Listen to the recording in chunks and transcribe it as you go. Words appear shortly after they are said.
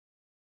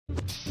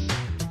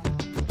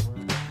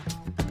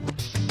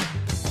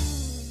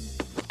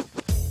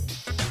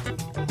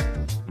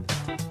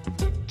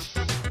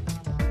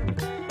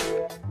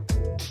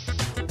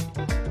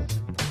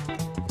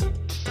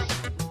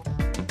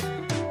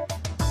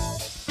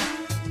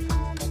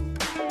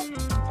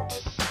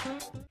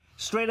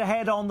Straight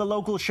ahead on the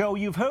local show,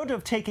 you've heard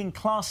of taking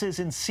classes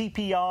in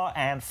CPR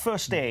and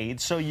first aid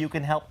so you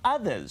can help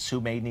others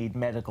who may need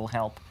medical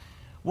help.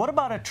 What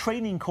about a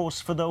training course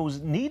for those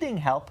needing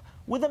help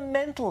with a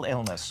mental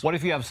illness? What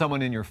if you have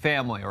someone in your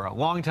family or a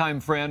longtime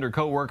friend or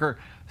coworker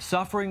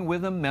suffering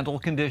with a mental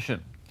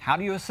condition? How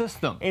do you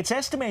assist them? It's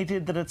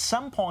estimated that at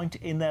some point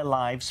in their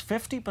lives,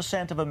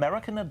 50% of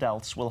American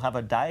adults will have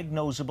a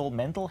diagnosable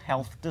mental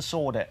health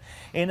disorder.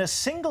 In a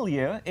single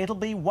year, it'll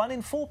be 1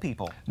 in 4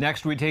 people.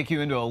 Next, we take you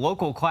into a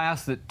local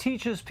class that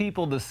teaches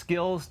people the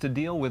skills to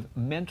deal with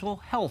mental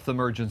health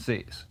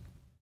emergencies.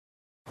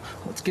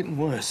 It's getting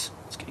worse.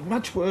 It's getting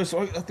much worse.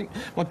 I think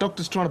my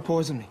doctor's trying to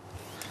poison me.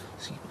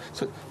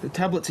 So the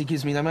tablets he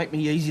gives me, they make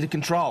me easy to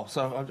control.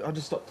 So I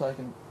just stopped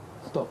taking.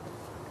 Stop.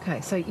 Okay,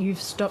 so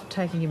you've stopped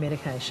taking your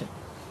medication?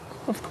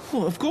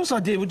 Of course I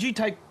did. Would you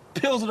take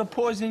pills that are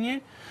poisoning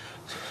you?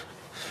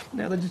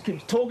 Now they just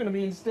keep talking to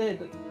me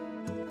instead.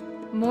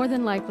 More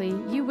than likely,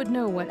 you would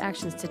know what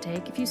actions to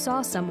take if you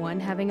saw someone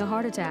having a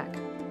heart attack.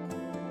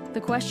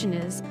 The question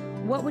is,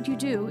 what would you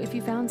do if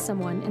you found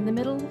someone in the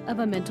middle of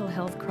a mental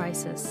health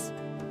crisis?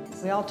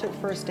 We all took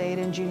first aid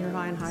in junior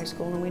high and high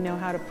school, and we know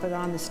how to put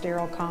on the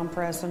sterile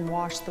compress and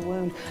wash the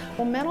wound.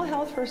 Well, mental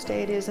health first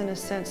aid is, in a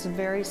sense,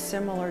 very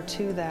similar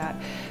to that.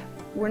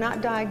 We're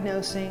not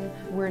diagnosing,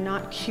 we're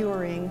not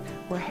curing,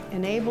 we're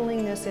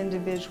enabling this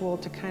individual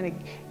to kind of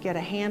get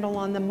a handle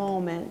on the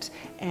moment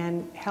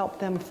and help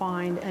them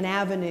find an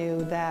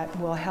avenue that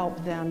will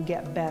help them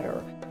get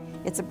better.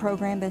 It's a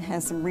program that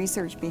has some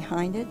research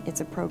behind it. It's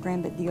a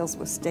program that deals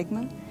with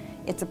stigma.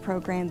 It's a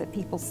program that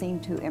people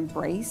seem to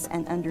embrace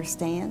and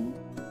understand.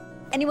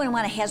 Anyone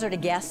want to hazard a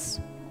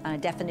guess on a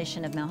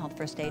definition of mental health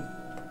first aid?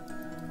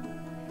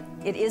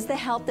 It is the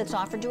help that's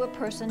offered to a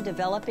person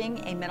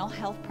developing a mental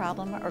health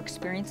problem or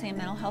experiencing a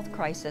mental health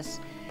crisis,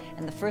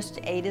 and the first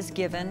aid is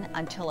given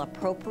until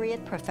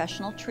appropriate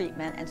professional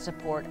treatment and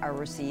support are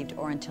received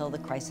or until the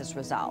crisis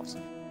resolves.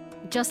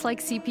 Just like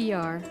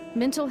CPR,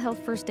 mental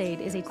health first aid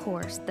is a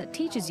course that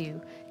teaches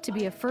you to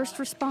be a first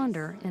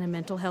responder in a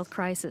mental health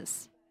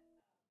crisis.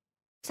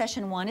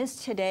 Session 1 is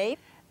today.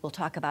 We'll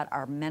talk about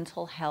our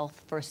mental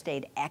health first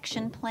aid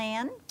action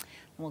plan.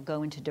 We'll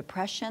go into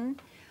depression.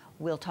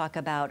 We'll talk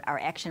about our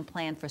action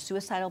plan for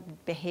suicidal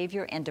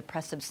behavior and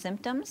depressive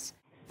symptoms.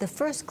 The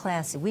first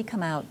class, we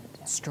come out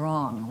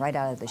strong right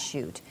out of the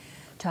chute.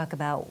 Talk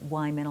about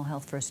why mental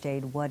health first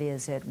aid, what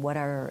is it, what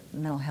are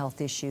mental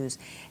health issues,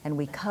 and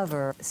we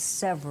cover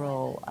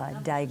several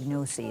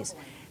diagnoses,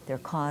 their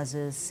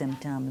causes,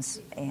 symptoms,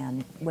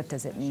 and what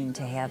does it mean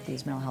to have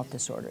these mental health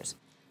disorders.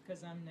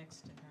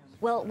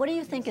 Well, what do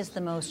you think is the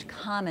most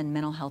common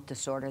mental health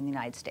disorder in the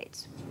United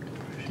States?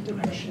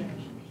 Depression.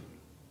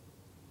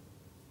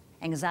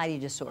 Anxiety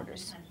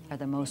disorders are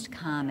the most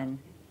common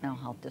mental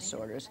health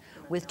disorders,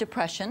 with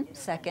depression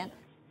second.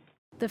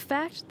 The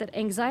fact that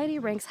anxiety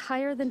ranks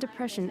higher than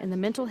depression in the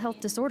mental health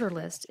disorder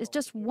list is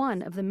just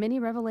one of the many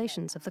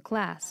revelations of the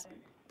class.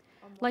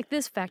 Like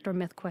this fact or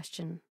myth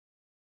question.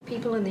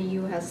 People in the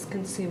U.S.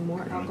 consume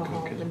more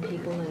alcohol than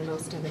people in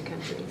most other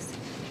countries.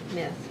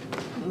 Myth.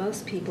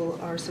 Most people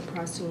are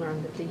surprised to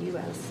learn that the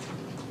U.S.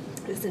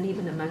 isn't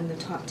even among the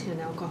top 10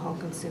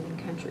 alcohol-consuming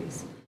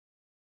countries.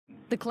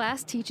 The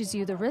class teaches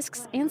you the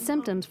risks and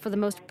symptoms for the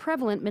most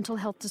prevalent mental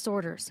health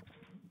disorders: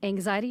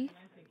 anxiety,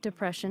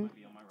 depression,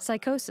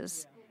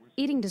 psychosis,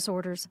 eating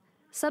disorders,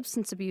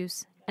 substance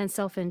abuse, and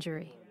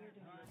self-injury.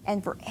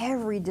 And for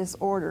every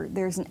disorder,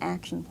 there's an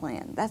action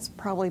plan. That's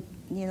probably,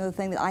 the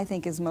thing that I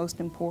think is most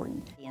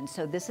important. And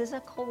so this is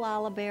a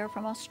koala bear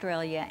from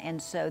Australia,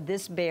 and so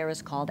this bear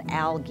is called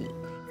Algae.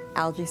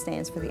 ALGE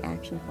stands for the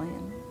action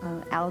plan.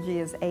 ALGE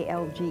is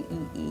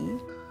A-L-G-E-E.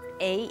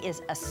 A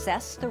is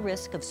assess the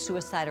risk of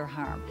suicide or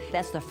harm.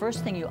 That's the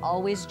first thing you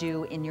always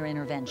do in your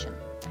intervention.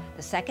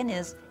 The second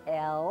is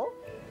L.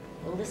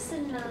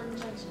 Listen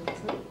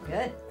non-judgmentally.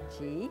 Good.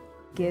 G.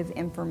 Give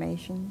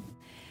information.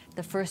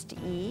 The first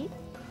E.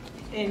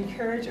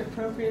 Encourage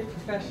appropriate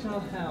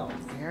professional help.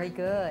 Very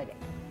good.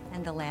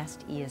 And the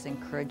last E is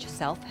encourage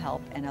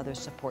self-help and other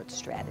support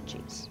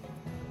strategies.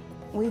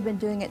 We've been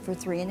doing it for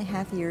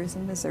 3.5 years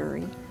in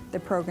Missouri. The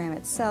program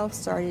itself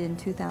started in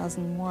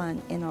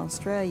 2001 in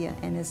Australia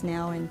and is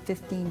now in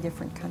 15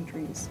 different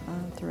countries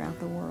throughout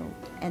the world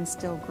and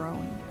still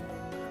growing.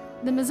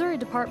 The Missouri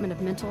Department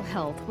of Mental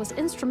Health was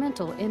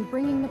instrumental in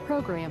bringing the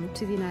program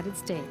to the United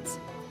States,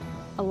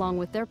 along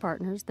with their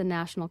partners, the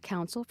National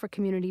Council for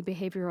Community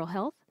Behavioral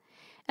Health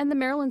and the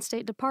Maryland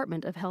State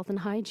Department of Health and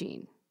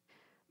Hygiene.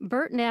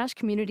 Burt Nash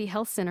Community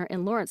Health Center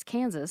in Lawrence,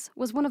 Kansas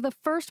was one of the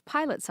first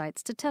pilot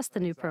sites to test the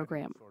new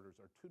program.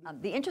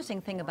 The interesting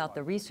thing about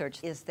the research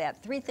is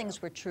that 3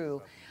 things were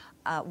true.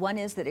 One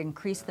is that it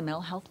increased the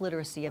mental health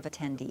literacy of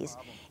attendees.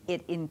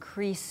 It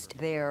increased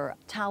their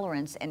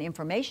tolerance and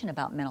information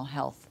about mental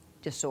health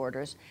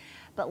disorders.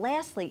 But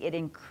lastly, it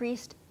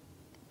increased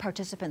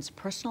participants'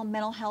 personal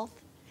mental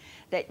health,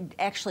 that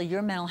actually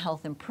your mental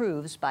health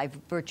improves by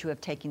virtue of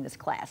taking this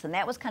class. And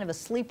that was kind of a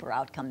sleeper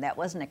outcome. That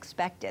wasn't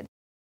expected.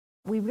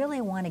 We really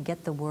want to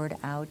get the word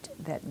out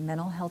that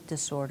mental health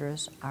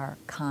disorders are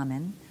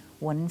common.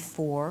 1 in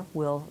 4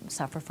 will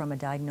suffer from a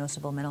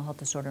diagnosable mental health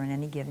disorder in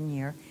any given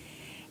year,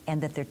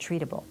 and that they're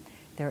treatable.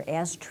 They're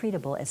as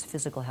treatable as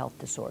physical health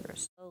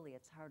disorders.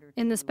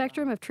 In the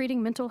spectrum of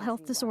treating mental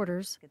health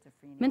disorders,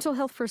 mental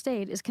health first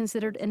aid is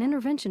considered an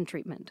intervention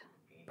treatment,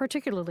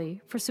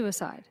 particularly for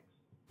suicide.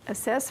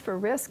 Assess for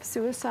risk,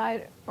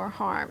 suicide, or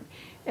harm.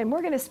 And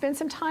we're going to spend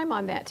some time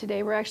on that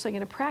today. We're actually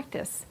going to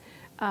practice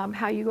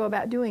how you go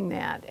about doing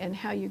that and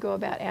how you go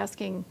about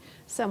asking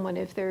someone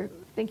if they're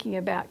thinking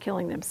about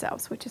killing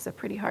themselves, which is a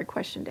pretty hard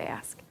question to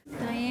ask.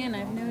 Diane,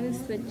 I've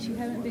noticed that you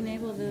haven't been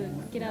able to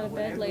get out of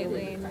bed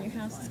lately and your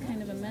house is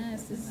kind of a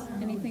mess. Is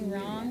anything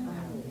wrong?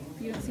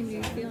 You don't seem to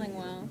be feeling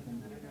well.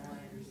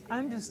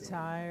 I'm just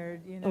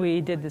tired.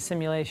 We did the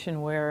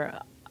simulation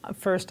where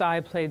first I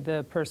played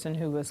the person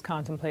who was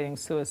contemplating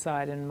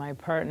suicide, and my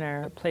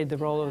partner played the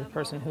role of the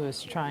person who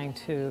was trying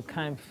to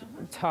kind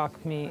of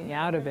talk me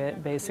out of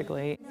it,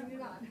 basically.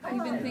 Have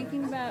you been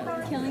thinking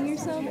about killing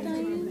yourself,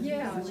 Diane?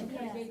 Yeah.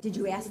 Did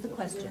you ask the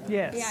question?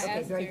 Yes. Yeah,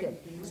 Okay, very good.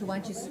 So why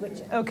don't you switch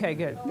it? Okay,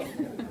 good.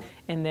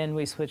 And then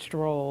we switched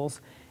roles,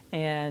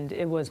 and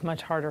it was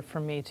much harder for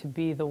me to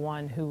be the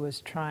one who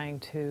was trying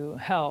to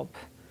help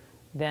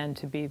than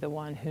to be the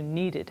one who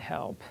needed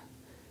help.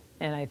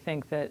 And I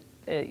think that,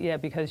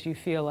 because you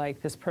feel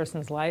like this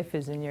person's life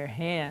is in your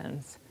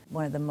hands.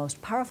 One of the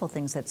most powerful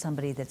things that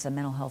somebody that's a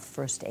mental health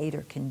first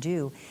aider can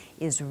do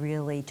is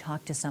really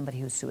talk to somebody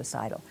who's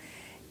suicidal,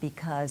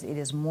 because it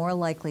is more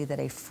likely that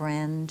a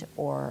friend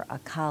or a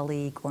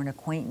colleague or an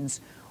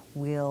acquaintance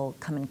will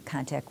come in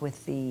contact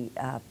with the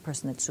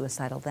person that's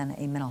suicidal than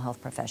a mental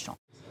health professional.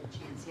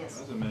 I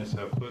was amazed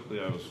how quickly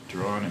I was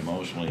drawn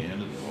emotionally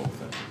into the whole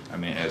thing. I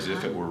mean, as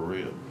if it were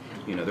real.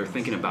 You know, they're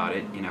thinking about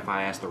it, and if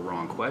I ask the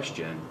wrong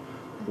question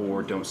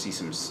or don't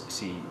seem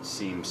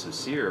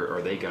sincere,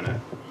 are they gonna,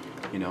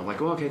 you know,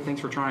 like, oh, okay,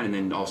 thanks for trying, and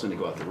then all of a sudden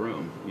they go out the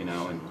room, you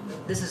know? And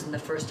this isn't the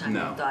first time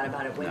you've thought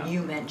about it when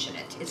you mention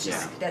it. It's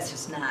just, that's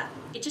just not.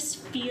 It just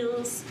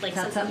feels like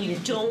something you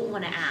don't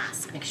want to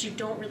ask because you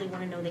don't really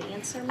want to know the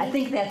answer. Maybe? I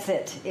think that's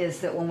it, is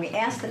that when we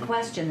ask the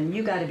question, then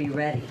you got to be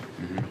ready.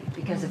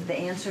 Because if the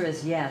answer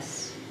is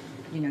yes,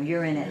 you know,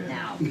 you're in it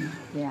now.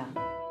 Yeah.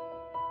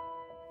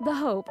 The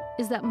hope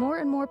is that more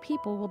and more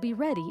people will be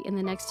ready in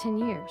the next 10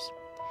 years.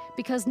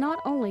 Because not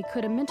only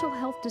could a mental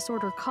health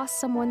disorder cost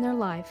someone their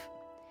life,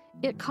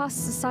 it costs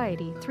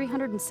society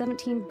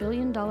 $317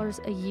 billion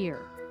a year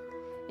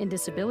in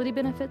disability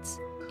benefits,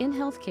 in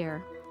health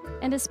care,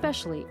 and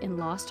especially in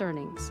lost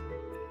earnings.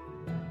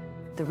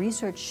 The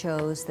research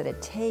shows that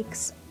it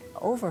takes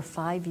over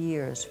 5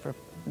 years for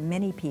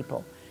many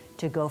people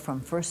to go from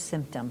first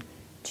symptom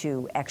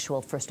to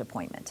actual first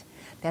appointment.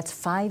 That's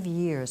 5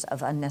 years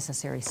of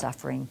unnecessary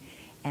suffering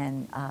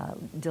and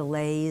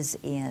delays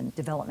in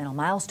developmental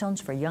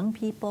milestones for young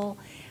people,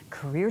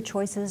 career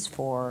choices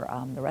for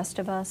the rest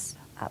of us,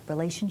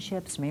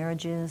 relationships,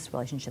 marriages,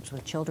 relationships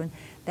with children.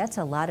 That's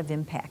a lot of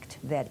impact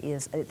that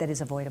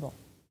is avoidable.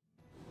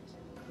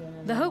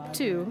 The hope,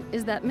 too,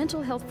 is that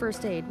mental health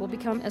first aid will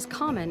become as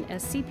common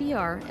as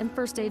CPR and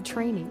first aid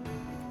training.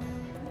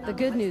 The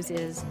good news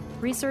is,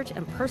 research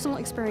and personal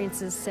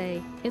experiences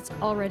say it's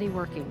already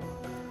working.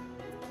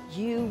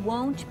 You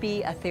won't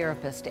be a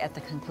therapist at the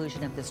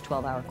conclusion of this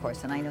 12-hour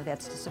course, and I know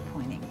that's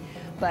disappointing,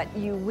 but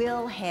you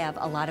will have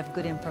a lot of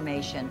good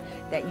information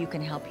that you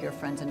can help your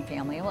friends and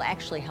family. It will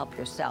actually help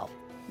yourself.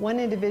 One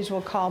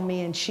individual called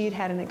me and she'd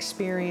had an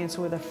experience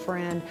with a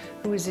friend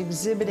who was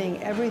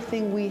exhibiting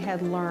everything we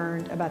had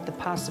learned about the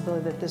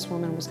possibility that this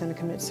woman was going to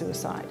commit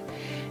suicide.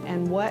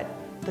 And what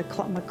a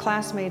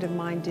classmate of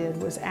mine did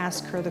was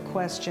ask her the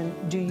question,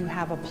 do you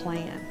have a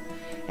plan?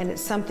 And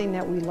it's something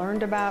that we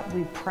learned about,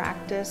 we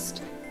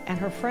practiced, and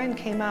her friend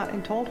came out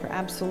and told her,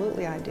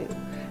 absolutely I do.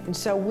 And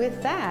so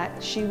with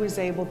that, she was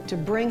able to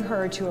bring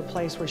her to a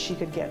place where she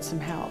could get some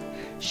help.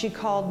 She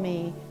called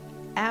me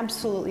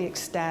absolutely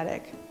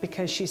ecstatic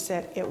because she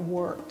said it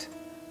worked.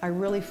 I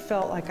really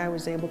felt like I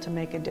was able to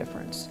make a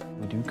difference.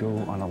 We do go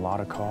on a lot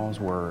of calls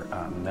where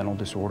mental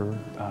disorder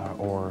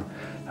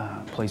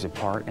plays a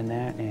part in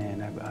that,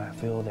 and I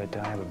feel that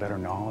I have a better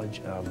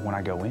knowledge of when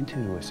I go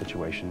into a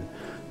situation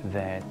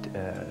that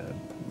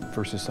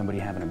versus somebody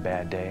having a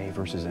bad day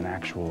versus an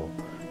actual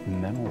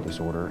mental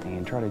disorder,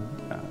 and try to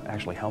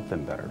actually help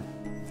them better.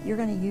 You're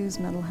going to use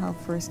mental health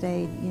first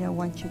aid,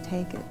 once you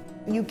take it.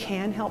 You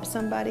can help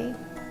somebody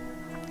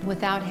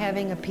without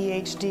having a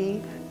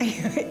PhD.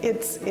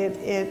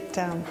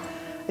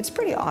 It's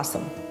pretty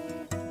awesome.